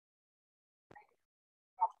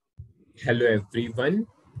Hello everyone.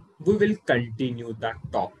 We will continue the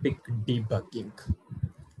topic debugging.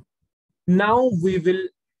 Now we will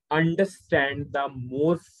understand the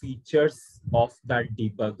more features of the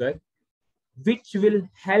debugger which will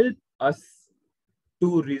help us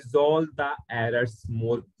to resolve the errors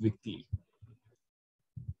more quickly.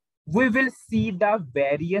 We will see the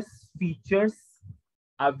various features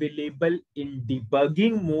available in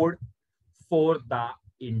debugging mode for the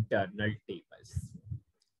internal tables.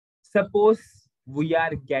 Suppose we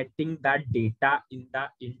are getting the data in the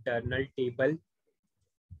internal table.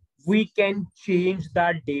 We can change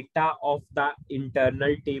the data of the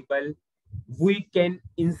internal table. We can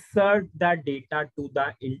insert the data to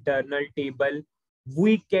the internal table.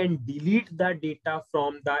 We can delete the data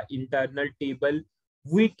from the internal table.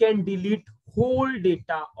 We can delete whole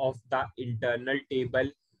data of the internal table.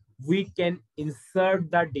 We can insert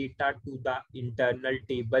the data to the internal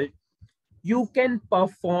table. You can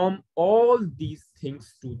perform all these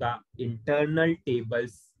things to the internal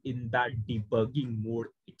tables in the debugging mode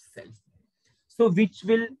itself. So which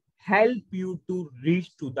will help you to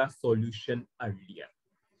reach to the solution earlier.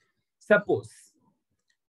 Suppose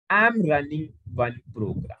I'm running one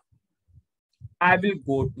program. I will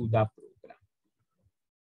go to the program.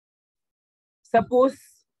 Suppose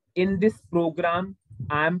in this program,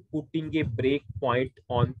 I'm putting a breakpoint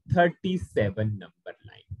on 37 number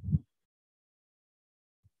line.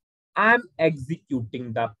 I'm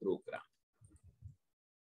executing the program.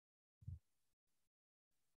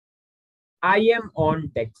 I am on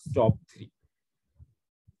desktop 3.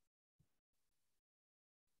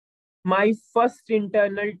 My first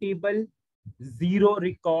internal table, 0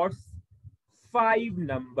 records, 5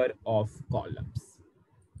 number of columns.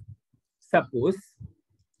 Suppose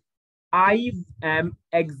I am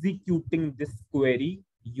executing this query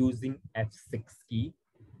using F6 key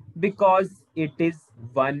because it is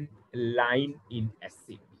one line in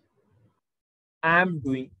SAP. I'm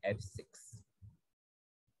doing F6.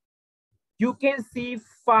 You can see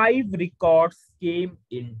 5 records came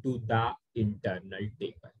into the internal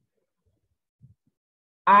table.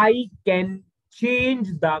 I can change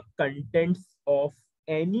the contents of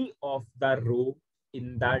any of the row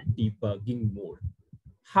in the debugging mode.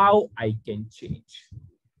 How I can change?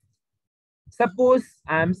 Suppose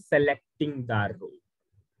I'm selecting the row.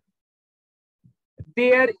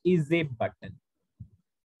 There is a button,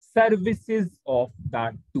 services of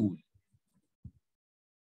the tool.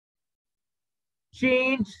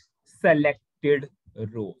 Change selected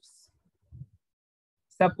rows.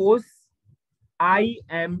 Suppose I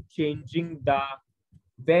am changing the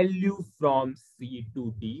value from C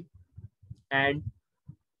to D and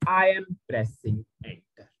I am pressing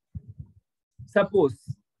enter. Suppose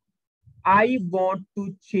I want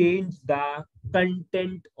to change the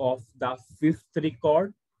content of the 5th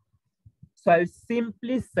record. So I'll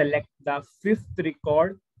simply select the 5th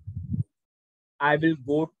record. I will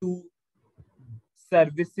go to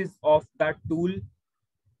services of the tool,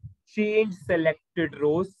 change selected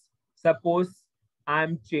rows. Suppose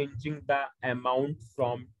I'm changing the amount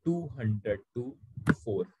from 200 to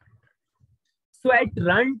 400. So at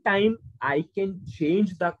runtime, I can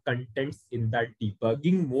change the contents in the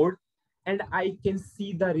debugging mode and I can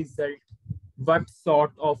see the result, what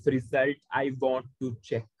sort of result I want to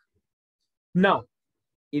check. Now,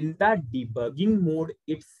 in the debugging mode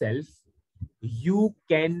itself, you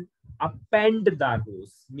can append the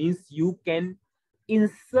rows, means you can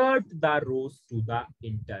insert the rows to the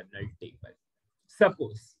internal table.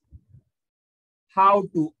 Suppose, how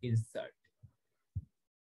to insert?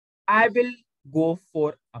 I will go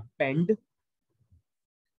for append.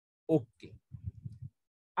 Okay.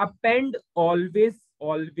 Append always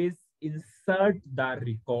insert the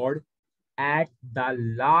record at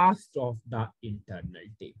the last of the internal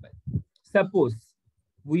table. Suppose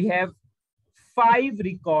we have 5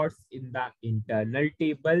 records in the internal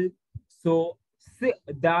table. So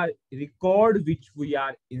the record which we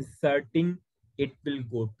are inserting, it will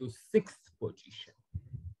go to 6th position.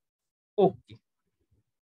 Okay.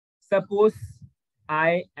 Suppose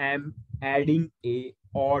I am adding a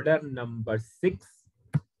order number 6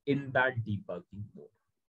 in the debugging mode.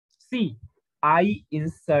 See, I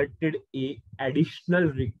inserted a additional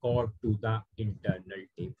record to the internal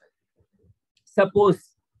table. Suppose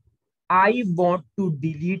I want to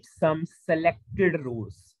delete some selected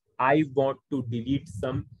rows. I want to delete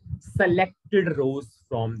some selected rows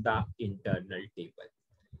from the internal table.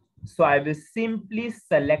 So I will simply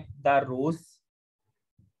select the rows.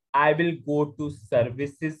 I will go to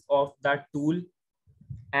services of the tool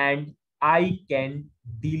and I can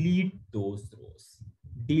delete those rows.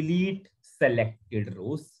 Delete selected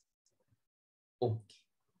rows. Okay.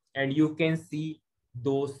 And you can see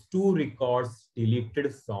those two records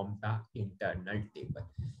deleted from the internal table.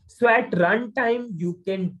 So at runtime, you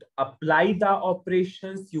can apply the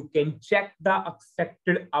operations, you can check the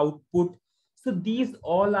expected output. So these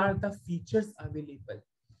all are the features available.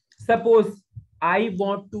 Suppose I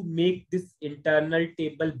want to make this internal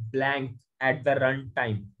table blank at the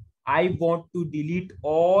runtime. I want to delete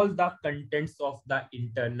all the contents of the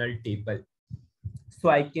internal table. So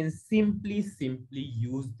I can simply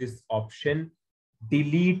use this option,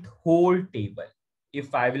 delete whole table.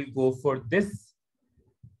 If I will go for this,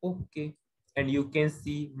 okay. And you can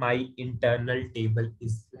see my internal table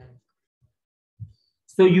is blank.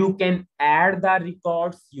 So you can add the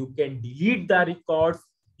records, you can delete the records,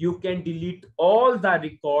 you can delete all the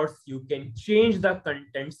records, you can change the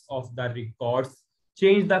contents of the records,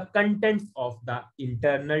 change the contents of the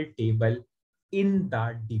internal table in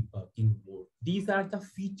the debugging mode. These are the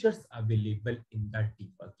features available in the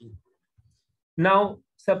debugging. Now,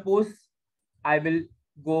 suppose I will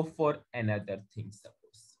go for another thing.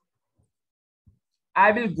 Suppose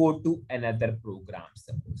I will go to another program.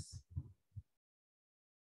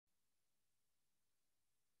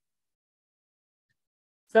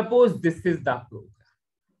 Suppose this is the program.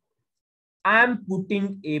 I am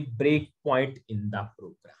putting a breakpoint in the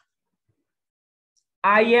program.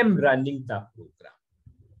 I am running the program.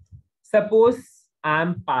 Suppose I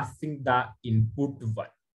am passing the input 1.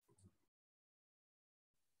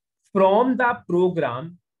 From the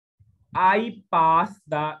program, I pass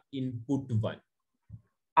the input 1.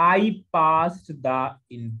 I passed the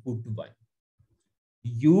input 1.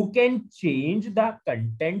 You can change the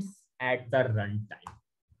contents at the runtime.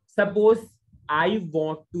 Suppose I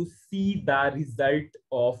want to see the result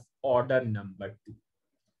of order number 2.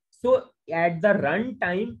 So at the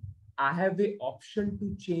runtime, I have an option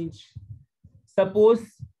to change. Suppose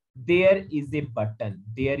there is a button,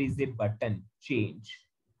 change.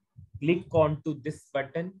 Click onto this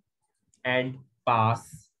button and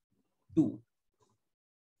pass 2.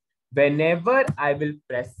 Whenever I will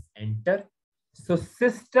press enter, so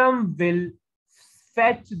system will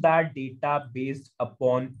fetch the data based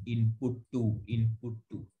upon input 2.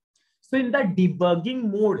 So in the debugging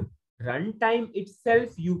mode, runtime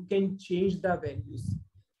itself, you can change the values.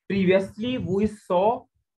 Previously, we saw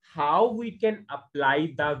how we can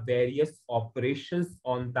apply the various operations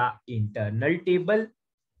on the internal table.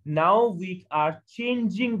 Now we are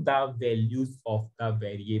changing the values of the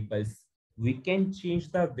variables. We can change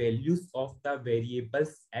the values of the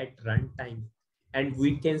variables at runtime, and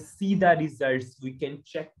we can see the results. We can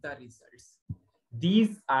check the results.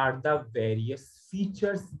 These are the various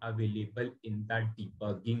features available in the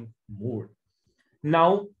debugging mode.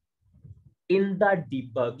 Now, in the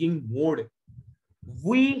debugging mode,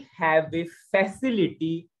 we have a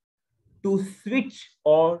facility to switch,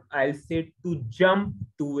 or I'll say to jump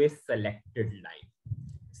to a selected line.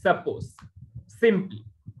 Suppose, simply,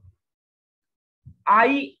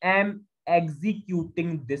 I am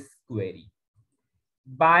executing this query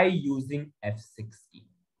by using F16.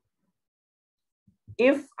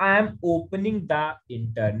 If I am opening the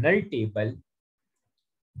internal table,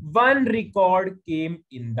 one record came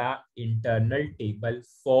in the internal table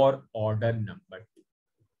for order number 2.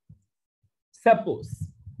 Suppose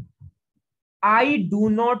I do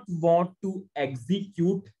not want to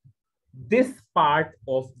execute this part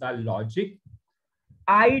of the logic.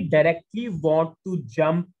 I directly want to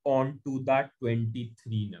jump onto the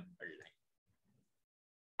 23 number line.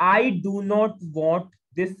 I do not want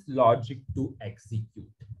this logic to execute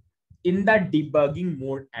in the debugging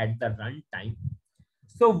mode at the runtime.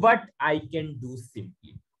 So what I can do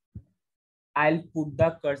simply, I'll put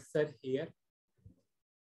the cursor here,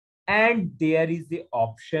 and there is the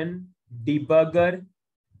option debugger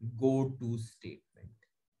go to statement.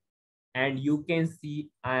 And you can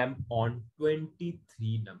see I am on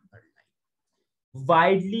 23 number line.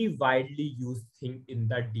 Widely used thing in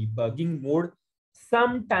the debugging mode.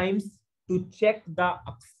 Sometimes to check the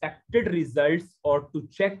expected results or to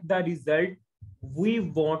check the result, we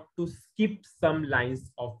want to skip some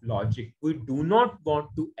lines of logic. We do not want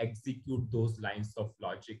to execute those lines of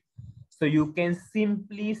logic. So you can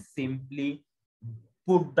simply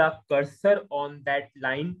put the cursor on that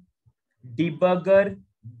line, debugger,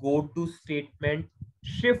 go to statement,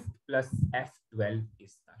 shift plus F12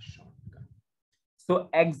 is the shortcut. So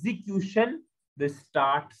execution will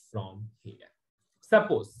start from here.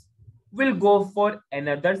 Suppose we'll go for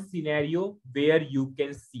another scenario where you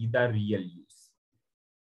can see the real use.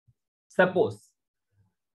 Suppose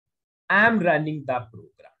I'm running the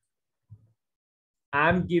program.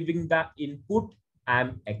 I'm giving the input,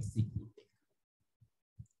 I'm executing.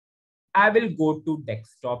 I will go to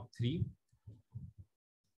desktop 3.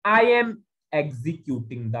 I am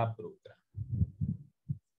executing the program.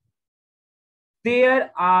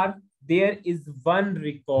 There is one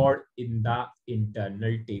record in the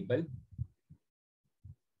internal table.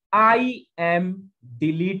 I am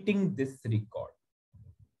deleting this record.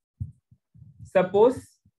 Suppose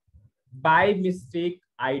by mistake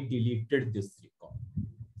I deleted this record.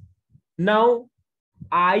 Now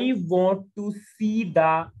I want to see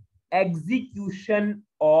the execution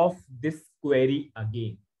of this query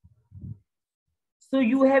again. So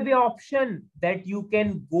you have an option that you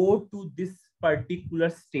can go to this particular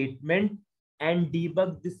statement and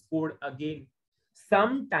debug this code again.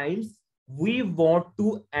 Sometimes we want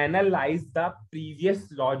to analyze the previous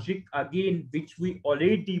logic again, which we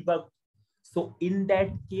already debugged. So in that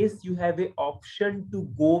case, you have an option to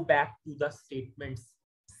go back to the statements.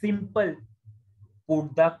 Simple.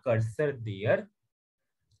 Put the cursor there.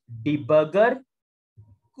 Debugger,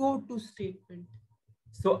 go to statement.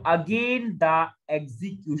 So again, the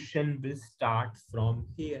execution will start from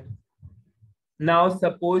here. Now,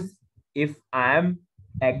 suppose if I am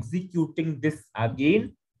executing this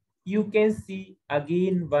again, you can see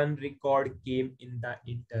again one record came in the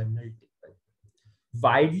internal table.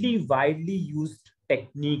 Widely used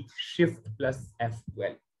technique Shift plus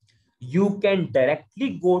F12. You can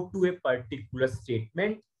directly go to a particular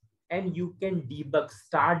statement and you can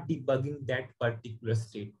start debugging that particular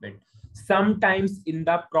statement. Sometimes in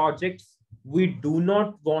the projects, we do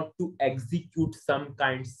not want to execute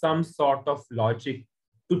some sort of logic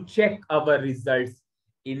to check our results.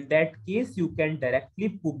 In that case, you can directly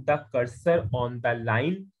put the cursor on the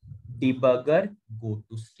line debugger go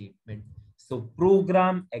to statement. So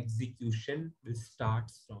program execution will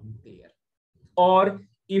start from there. Or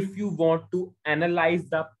if you want to analyze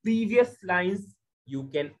the previous lines, you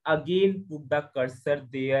can again put the cursor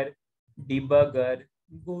there, debugger,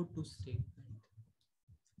 go to statement.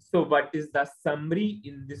 So what is the summary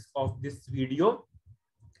in this video?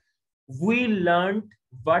 We learned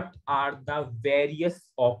what are the various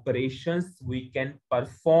operations we can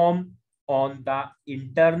perform on the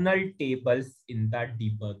internal tables in the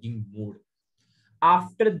debugging mode.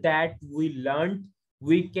 After that, we learned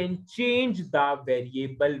we can change the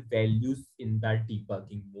variable values in the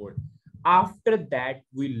debugging mode. After that,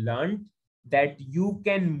 we learned that you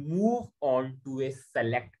can move on to a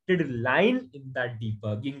selected line in the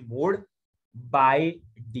debugging mode by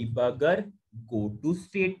debugger go to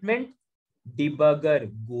statement,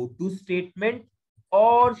 debugger go to statement,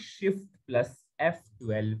 or shift plus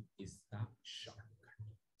F12 is the shortcut.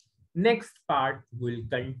 Next part will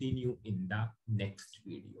continue in the next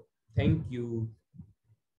video. Thank you.